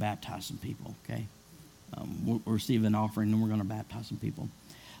then we're going to baptize some people, okay? We'll receive an offering, and then we're going to baptize some people.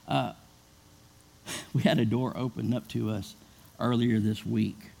 We had a door opened up to us earlier this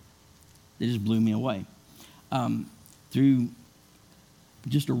week that just blew me away. Through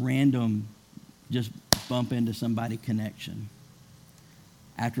just a random, just bump into somebody connection.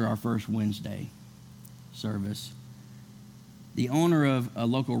 After our first Wednesday service, the owner of a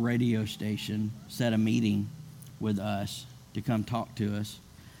local radio station set a meeting with us to come talk to us.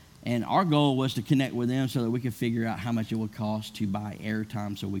 And our goal was to connect with them so that we could figure out how much it would cost to buy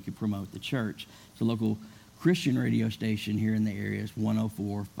airtime so we could promote the church. It's a local Christian radio station here in the area. It's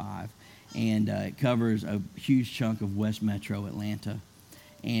 104.5. And it covers a huge chunk of West Metro Atlanta.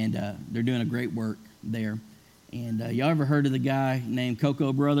 And they're doing a great work there. And y'all ever heard of the guy named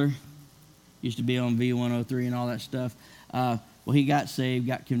Coco Brother? Used to be on V103 and all that stuff. Well, he got saved,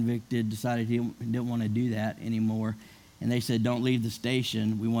 got convicted, decided he didn't want to do that anymore. And they said, don't leave the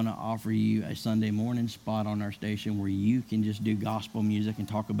station. We want to offer you a Sunday morning spot on our station where you can just do gospel music and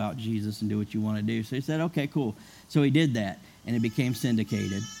talk about Jesus and do what you want to do. So he said, okay, cool. So he did that, and it became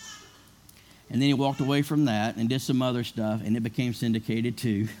syndicated. And then he walked away from that and did some other stuff, and it became syndicated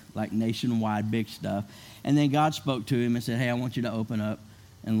too, like nationwide big stuff. And then God spoke to him and said, hey, I want you to open up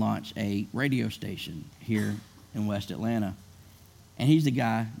and launch a radio station here in West Atlanta. And he's the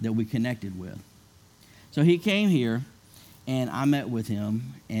guy that we connected with. So he came here. And I met with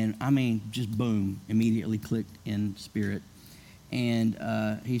him, and I mean, just boom, immediately clicked in spirit. And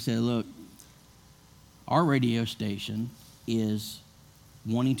he said, look, our radio station is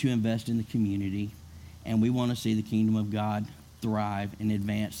wanting to invest in the community, and we want to see the kingdom of God thrive and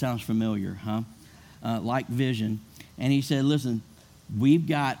advance. Sounds familiar, huh? Like vision. And he said, listen, we've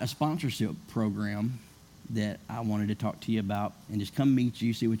got a sponsorship program that I wanted to talk to you about, and just come meet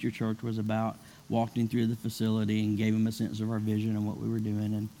you, see what your church was about. Walked him through the facility and gave him a sense of our vision and what we were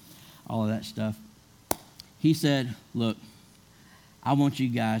doing and all of that stuff. He said, look, I want you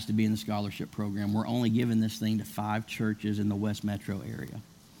guys to be in the scholarship program. We're only giving this thing to 5 churches in the West Metro area.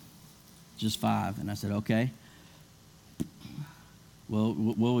 Just 5. And I said, okay. Well,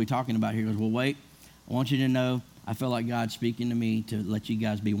 what are we talking about here? He goes, well, wait. I want you to know I feel like God's speaking to me to let you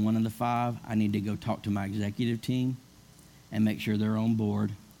guys be one of the 5. I need to go talk to my executive team and make sure they're on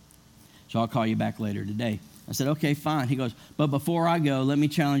board. So I'll call you back later today. I said, okay, fine. He goes, but before I go, let me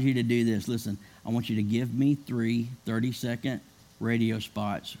challenge you to do this. Listen, I want you to give me 3 30-second radio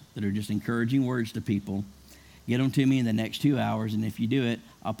spots that are just encouraging words to people. Get them to me in the next 2 hours, and if you do it,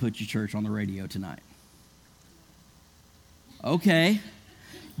 I'll put your church on the radio tonight. Okay.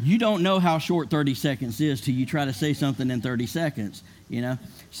 You don't know how short 30 seconds is till you try to say something in 30 seconds, you know.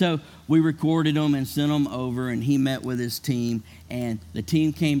 So we recorded them and sent them over, and he met with his team, and the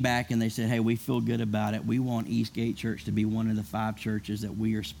team came back and they said, hey, we feel good about it. We want Eastgate Church to be one of the 5 churches that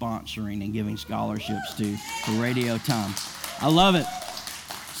we are sponsoring and giving scholarships to for radio time. I love it.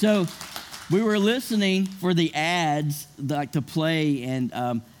 So we were listening for the ads like to play,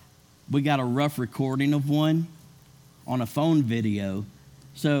 and we got a rough recording of one on a phone video.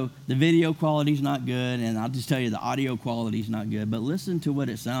 So the video quality is not good, and I'll just tell you the audio quality is not good. But listen to what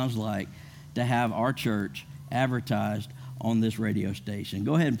it sounds like to have our church advertised on this radio station.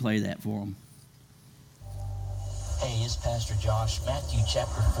 Go ahead and play that for them. Hey, it's Pastor Josh. Matthew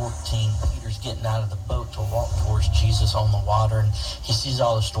chapter 14. Peter's getting out of the boat to walk towards Jesus on the water, and he sees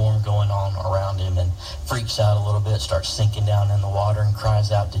all the storm going on around him and freaks out a little bit, starts sinking down in the water and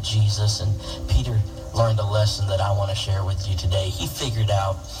cries out to Jesus. And Peter learned a lesson that I want to share with you today. He figured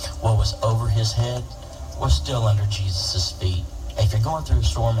out what was over his head was still under Jesus' feet. If you're going through a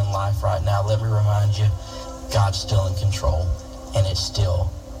storm in life right now, let me remind you, God's still in control, and it's still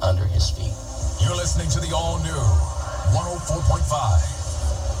under his feet. You're listening to the all-new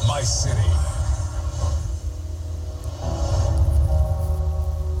 104.5 My City.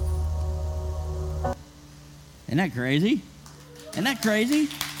 Isn't that crazy? Isn't that crazy?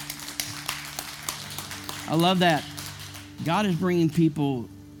 I love that. God is bringing people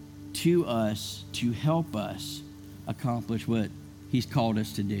to us to help us accomplish what he's called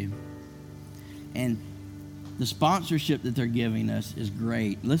us to do. And the sponsorship that they're giving us is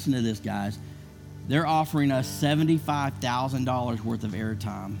great. Listen to this, guys. They're offering us $75,000 worth of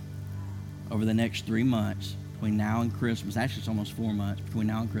airtime over the next 3 months between now and Christmas. Actually, it's almost 4 months between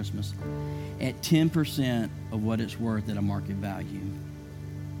now and Christmas at 10% of what it's worth at a market value.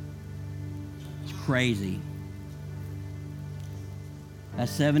 It's crazy.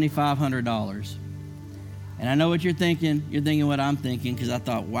 That's $7,500. And I know what you're thinking. You're thinking what I'm thinking, because I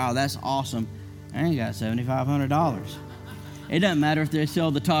thought, wow, that's awesome. I ain't got $7,500. It doesn't matter if they sell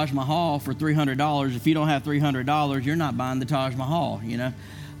the Taj Mahal for $300. If you don't have $300, you're not buying the Taj Mahal, you know.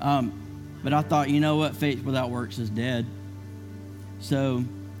 But I thought, you know what? Faith without works is dead. So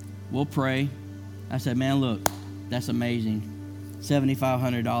we'll pray. I said, man, look, that's amazing.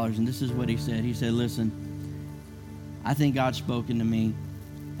 $7,500. And this is what he said. He said, listen, I think God's spoken to me,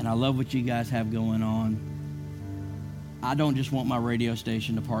 and I love what you guys have going on. I don't just want my radio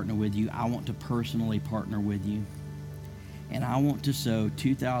station to partner with you. I want to personally partner with you. And I want to sow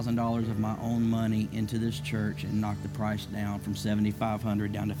 $2,000 of my own money into this church and knock the price down from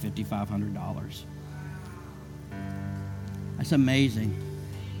 $7,500 down to $5,500. That's amazing.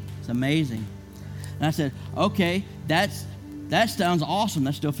 It's amazing. And I said, okay, that sounds awesome.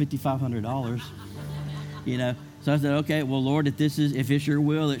 That's still $5,500. You know. So I said, okay, well, Lord, if it's your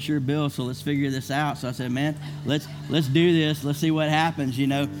will, it's your bill, so let's figure this out. So I said, man, let's do this. Let's see what happens, you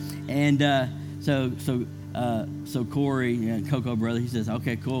know. And so Corey, you know, Coco brother, he says,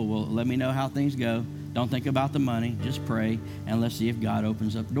 okay, cool. Well, let me know how things go. Don't think about the money. Just pray, and let's see if God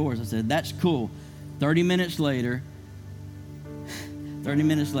opens up doors. I said, that's cool. 30 minutes later,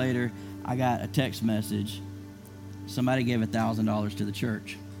 I got a text message. Somebody gave $1,000 to the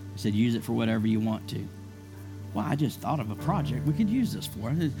church. He said, use it for whatever you want to. Well, I just thought of a project we could use this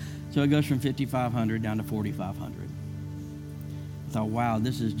for. So it goes from $5,500 down to $4,500. I thought, wow,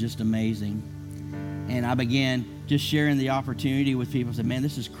 this is just amazing. And I began just sharing the opportunity with people. I said, man,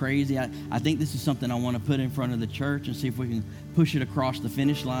 this is crazy. I think this is something I want to put in front of the church and see if we can push it across the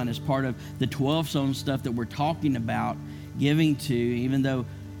finish line as part of the 12 Zone stuff that we're talking about giving to, even though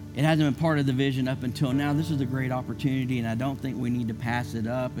it hasn't been part of the vision up until now. This is a great opportunity, and I don't think we need to pass it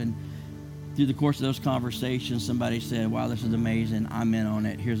up. And through the course of those conversations, somebody said, wow, this is amazing. I'm in on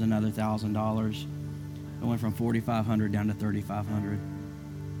it. Here's another $1,000. It went from $4,500 down to $3,500.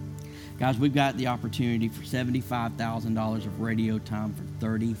 Guys, we've got the opportunity for $75,000 of radio time for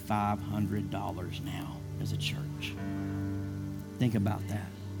 $3,500 now as a church. Think about that.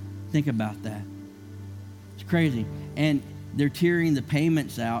 Think about that. It's crazy. And they're tiering the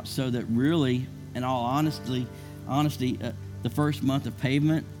payments out so that really, in all honesty, the first month of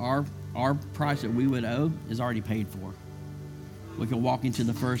payment, our price that we would owe is already paid for. We can walk into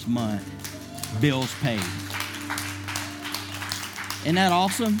the first month, bills paid. Isn't that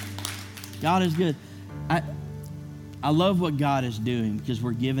awesome? God is good. I love what God is doing because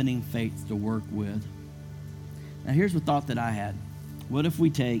we're giving him faith to work with. Now here's the thought that I had. What if we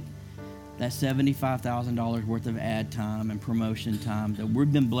take that $75,000 worth of ad time and promotion time that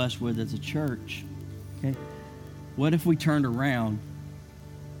we've been blessed with as a church, okay? What if we turned around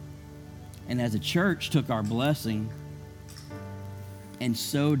and as a church took our blessing and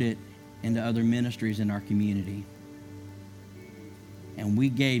sowed it into other ministries in our community? And we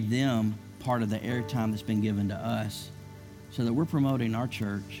gave them part of the airtime that's been given to us so that we're promoting our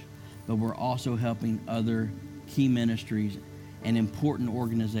church, but we're also helping other key ministries and important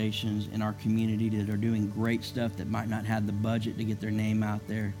organizations in our community that are doing great stuff that might not have the budget to get their name out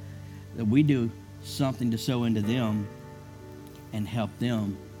there, that we do something to sow into them and help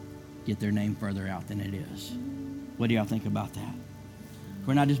them get their name further out than it is. What do y'all think about that?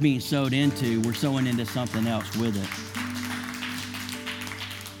 We're not just being sowed into, we're sowing into something else with it.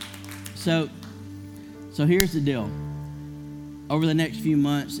 So here's the deal. Over the next few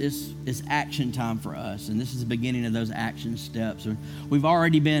months, it's action time for us, and this is the beginning of those action steps. We've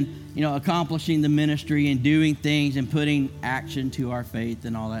already been, accomplishing the ministry and doing things and putting action to our faith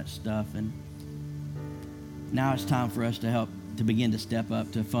and all that stuff. And now it's time for us to begin to step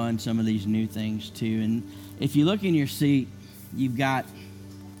up to fund some of these new things too. And if you look in your seat, you've got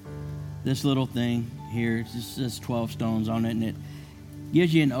this little thing here. It just says 12 stones on it, and it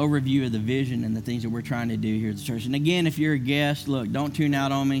gives you an overview of the vision and the things that we're trying to do here at the church. And again, if you're a guest, look, don't tune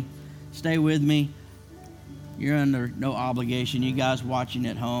out on me. Stay with me. You're under no obligation. You guys watching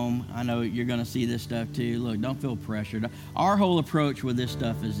at home, I know you're going to see this stuff too. Look, don't feel pressured. Our whole approach with this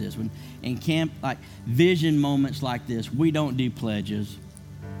stuff is this. When in camp, like vision moments like this, we don't do pledges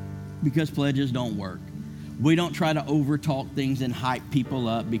because pledges don't work. We don't try to overtalk things and hype people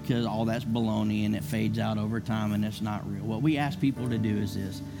up because all that's baloney and it fades out over time and it's not real. What we ask people to do is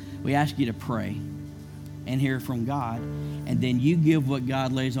this. We ask you to pray and hear from God, and then you give what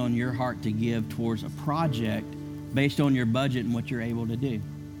God lays on your heart to give towards a project based on your budget and what you're able to do.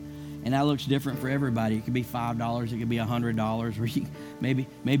 And that looks different for everybody. It could be $5, it could be $100, or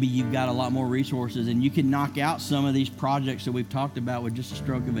maybe you've got a lot more resources and you can knock out some of these projects that we've talked about with just a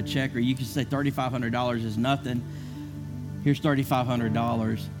stroke of a check, or you can say $3,500 is nothing. Here's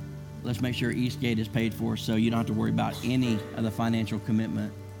 $3,500. Let's make sure Eastgate is paid for so you don't have to worry about any of the financial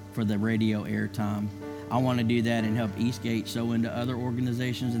commitment for the radio airtime. I want to do that and help Eastgate sow into other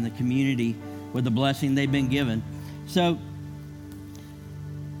organizations in the community with the blessing they've been given. So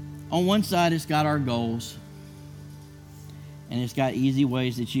on one side, it's got our goals, and it's got easy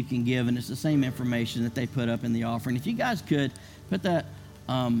ways that you can give, and it's the same information that they put up in the offering. If you guys could put that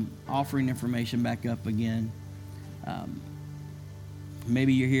offering information back up again.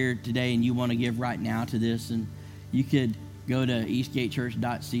 Maybe you're here today and you want to give right now to this, and you could go to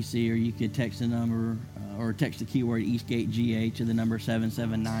eastgatechurch.cc, or you could text the number or text the keyword EastgateGA to the number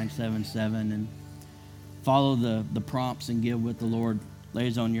 77977 and follow the prompts and give what the Lord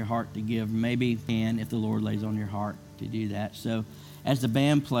lays on your heart to give. Maybe if the Lord lays on your heart to do that. So as the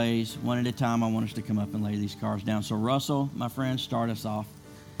band plays, one at a time, I want us to come up and lay these cards down. So Russell, my friend, start us off.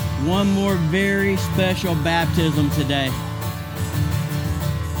 One more very special baptism today.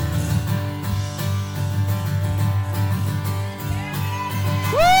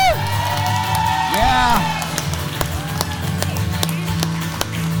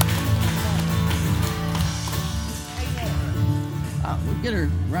 We'll get her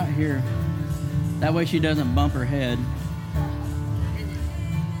right here. That way she doesn't bump her head.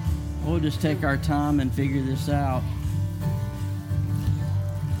 We'll just take our time and figure this out.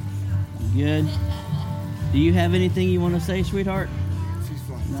 Good. Do you have anything you want to say, sweetheart? She's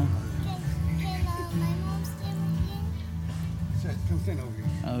fine. No? Can my mom stay with you? Come stand over here.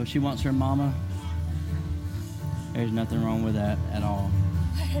 Oh, she wants her mama? There's nothing wrong with that at all.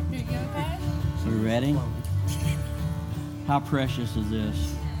 Are you okay? You ready? How precious is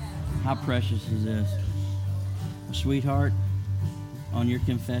this? How precious is this? Sweetheart, on your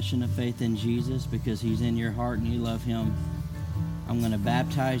confession of faith in Jesus, because he's in your heart and you love him, I'm going to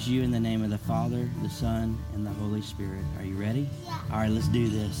baptize you in the name of the Father, the Son, and the Holy Spirit. Are you ready? Yeah. All right, let's do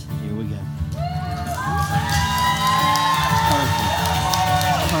this. Here we go.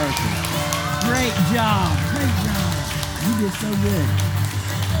 Perfect. Great job. Great job. You did so good.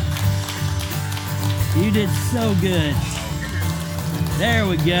 You did so good. There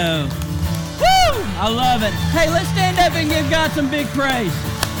we go. Woo! I love it. Hey, let's stand up and give God some big praise.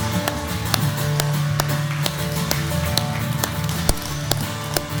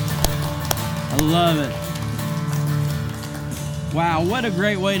 I love it. Wow, what a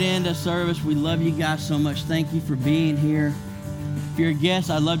great way to end a service. We love you guys so much. Thank you for being here. If you're a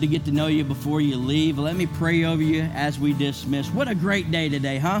guest, I'd love to get to know you before you leave. Let me pray over you as we dismiss. What a great day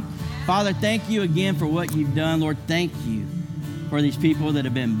today, huh? Father, thank you again for what you've done. Lord, thank you for these people that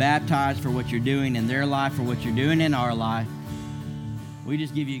have been baptized, for what you're doing in their life, for what you're doing in our life. We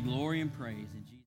just give you glory and praise.